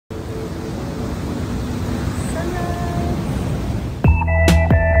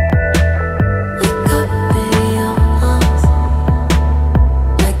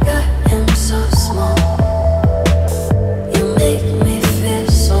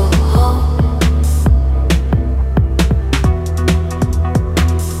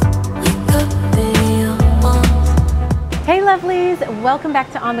welcome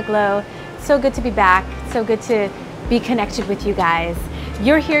back to On The Glow. So good to be back, so good to be connected with you guys.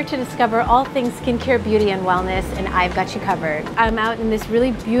 You're here to discover all things skincare, beauty, and wellness, and I've got you covered. I'm out in this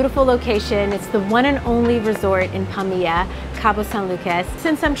really beautiful location. It's the one and only resort in Pamilla, Cabo San Lucas.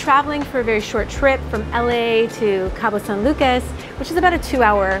 Since I'm traveling for a very short trip from LA to Cabo San Lucas, which is about a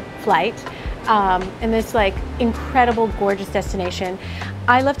 2-hour flight, in this like incredible, gorgeous destination,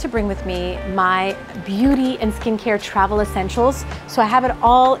 I love to bring with me my beauty and skincare travel essentials. So I have it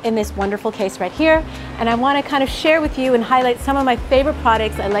all in this wonderful case right here. And I want to kind of share with you and highlight some of my favorite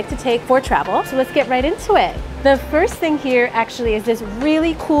products I like to take for travel. So let's get right into it. The first thing here actually is this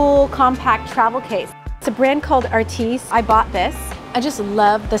really cool compact travel case. It's a brand called Artis. I bought this. I just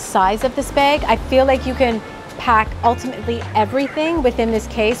love the size of this bag. I feel like you can pack ultimately everything within this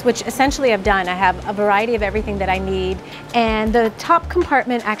case, which essentially I've done. I have a variety of everything that I need. And the top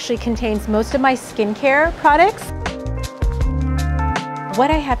compartment actually contains most of my skincare products.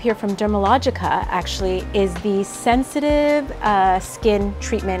 What I have here from Dermalogica actually is the sensitive skin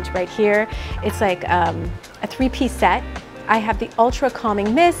treatment right here. It's like a 3-piece set. I have the Ultra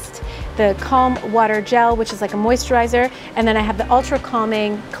Calming Mist, the Calm Water Gel, which is like a moisturizer, and then I have the Ultra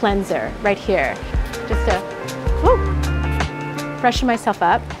Calming Cleanser right here. Just to freshen myself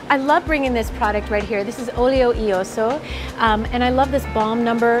up. I love bringing this product right here. This is Olio y Osso, and I love this Balm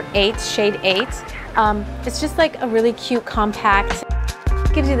number 8, shade 8. It's just like a really cute compact.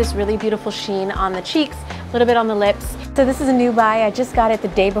 It gives you this really beautiful sheen on the cheeks, a little bit on the lips. So this is a new buy. I just got it the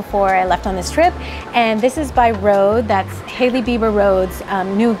day before I left on this trip, and this is by Rhode. That's Hailey Bieber Rhode's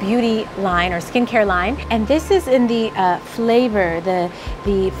new beauty line or skincare line, and this is in the flavor,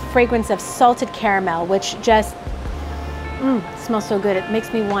 the fragrance of salted caramel, which just smells so good. It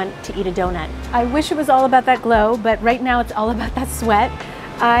makes me want to eat a donut. I wish it was all about that glow, but right now it's all about that sweat.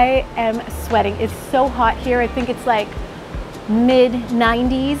 I am sweating. It's so hot here. I think it's like mid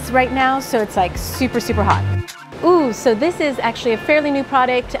 90s right now, so it's like super, super hot. Ooh, so this is actually a fairly new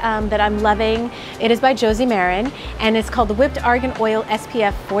product that I'm loving. It is by Josie Maran, and it's called the Whipped Argan Oil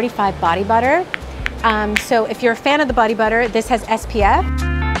SPF 45 Body Butter. So if you're a fan of the body butter, this has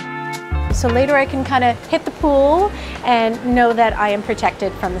SPF. So later I can kind of hit the pool and know that I am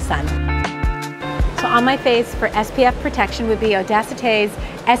protected from the sun. So on my face for SPF protection would be Odacité's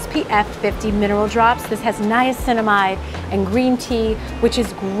SPF 50 Mineral Drops. This has niacinamide and green tea, which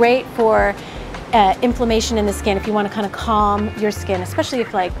is great for inflammation in the skin if you want to kind of calm your skin, especially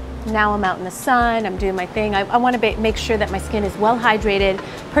if like now I'm out in the sun, I'm doing my thing. I want to make sure that my skin is well hydrated,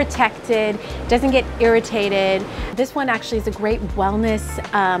 protected, doesn't get irritated. This one actually is a great wellness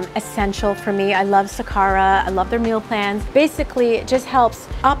essential for me. I love Sakara, I love their meal plans. Basically, it just helps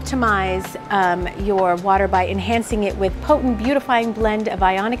optimize your water by enhancing it with potent beautifying blend of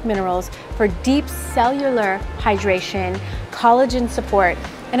ionic minerals for deep cellular hydration, collagen support,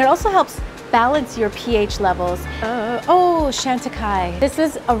 and it also helps balance your pH levels. Oh, Chantecaille. This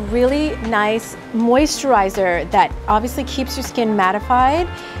is a really nice moisturizer that obviously keeps your skin mattified,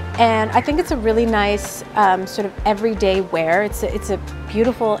 and I think it's a really nice sort of everyday wear. It's a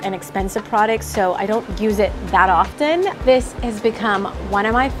beautiful and expensive product, so I don't use it that often. This has become one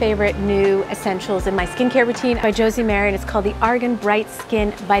of my favorite new essentials in my skincare routine by Josie Maran. It's called the Argan Bright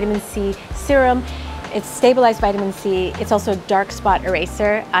Skin Vitamin C Serum. It's stabilized vitamin C. It's also a dark spot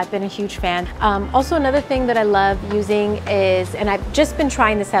eraser. I've been a huge fan. Also another thing that I love using is, and I've just been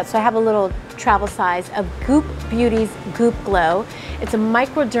trying this out, so I have a little travel size of Goop Beauty's GoopGlow. It's a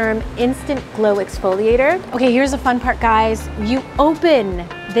Microderm Instant Glow Exfoliator. Okay, here's the fun part, guys. You open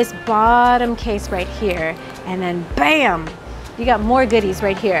this bottom case right here, and then bam, you got more goodies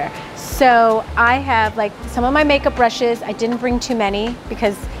right here. So I have like some of my makeup brushes. I didn't bring too many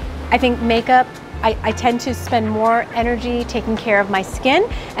because I think makeup, I tend to spend more energy taking care of my skin,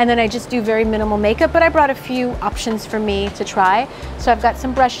 and then I just do very minimal makeup, but I brought a few options for me to try. So I've got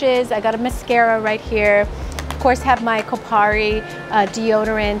some brushes, I got a mascara right here. Of course, have my Kopari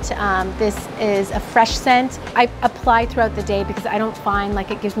deodorant. This is a fresh scent. I apply throughout the day because I don't find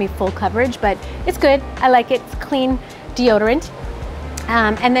like it gives me full coverage, but it's good. I like it. It's clean deodorant.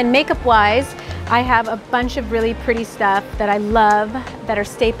 And then makeup wise, I have a bunch of really pretty stuff that I love that are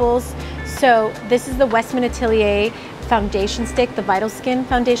staples. So this is the Westman Atelier foundation stick, the Vital Skin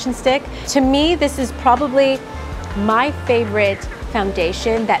foundation stick. To me, this is probably my favorite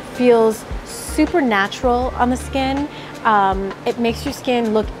foundation that feels super natural on the skin. It makes your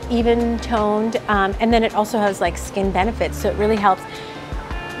skin look even toned, and then it also has like skin benefits. So it really helps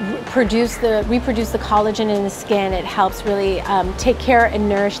reproduce the collagen in the skin. It helps really take care and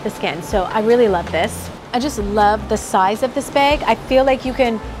nourish the skin. So I really love this. I just love the size of this bag. I feel like you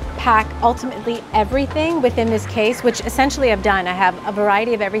can pack ultimately everything within this case, which essentially I've done. I have a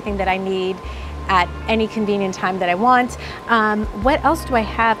variety of everything that I need at any convenient time that I want. What else do I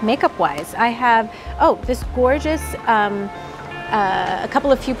have makeup wise? I have, this gorgeous, a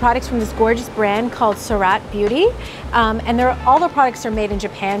couple of few products from this gorgeous brand called Surat Beauty. And all the products are made in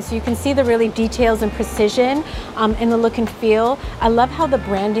Japan, so you can see the really details and precision in the look and feel. I love how the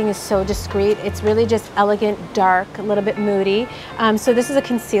branding is so discreet. It's really just elegant, dark, a little bit moody. So this is a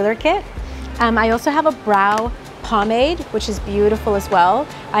concealer kit. I also have a brow pomade, which is beautiful as well.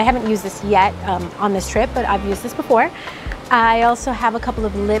 I haven't used this yet on this trip, but I've used this before. I also have a couple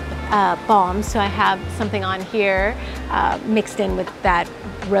of lip balms, so I have something on here mixed in with that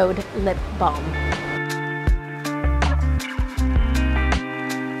Rhode lip balm.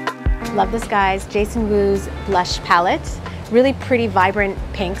 Love this, guys. Jason Wu's blush palette. Really pretty, vibrant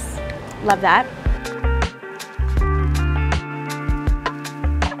pinks. Love that.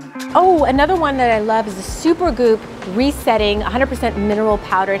 Oh, another one that I love is the Super Goop Resetting 100% Mineral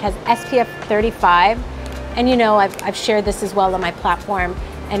Powder. It has SPF 35. And you know, I've shared this as well on my platform,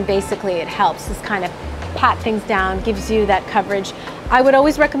 and basically it helps just kind of pat things down, gives you that coverage. I would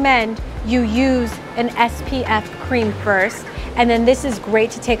always recommend you use an SPF cream first, and then this is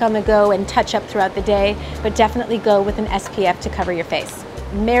great to take on the go and touch up throughout the day, but definitely go with an SPF to cover your face.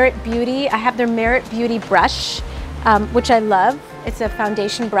 Merit Beauty, I have their Merit Beauty brush, which I love. It's a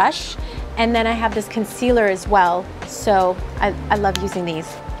foundation brush, and then I have this concealer as well, so I love using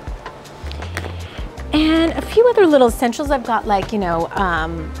these. And a few other little essentials I've got, like, you know, how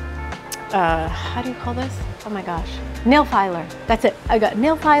do you call this? Oh my gosh, nail filer. That's it. I got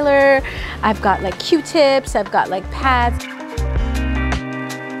nail filer. I've got like Q-tips. I've got like pads.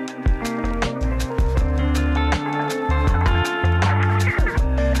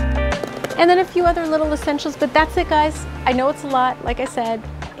 And then a few other little essentials, but that's it, guys. I know it's a lot, like I said.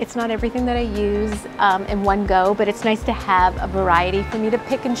 It's not everything that I use in one go, but it's nice to have a variety for me to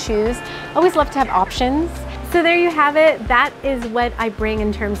pick and choose. I always love to have options. So there you have it. That is what I bring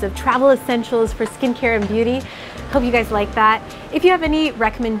in terms of travel essentials for skincare and beauty. Hope you guys like that. If you have any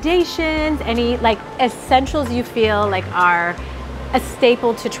recommendations, any like essentials you feel like are a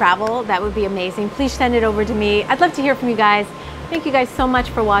staple to travel, that would be amazing. Please send it over to me. I'd love to hear from you guys. Thank you guys so much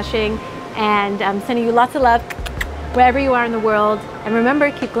for watching, and I'm sending you lots of love wherever you are in the world. And remember,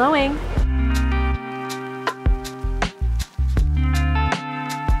 keep glowing.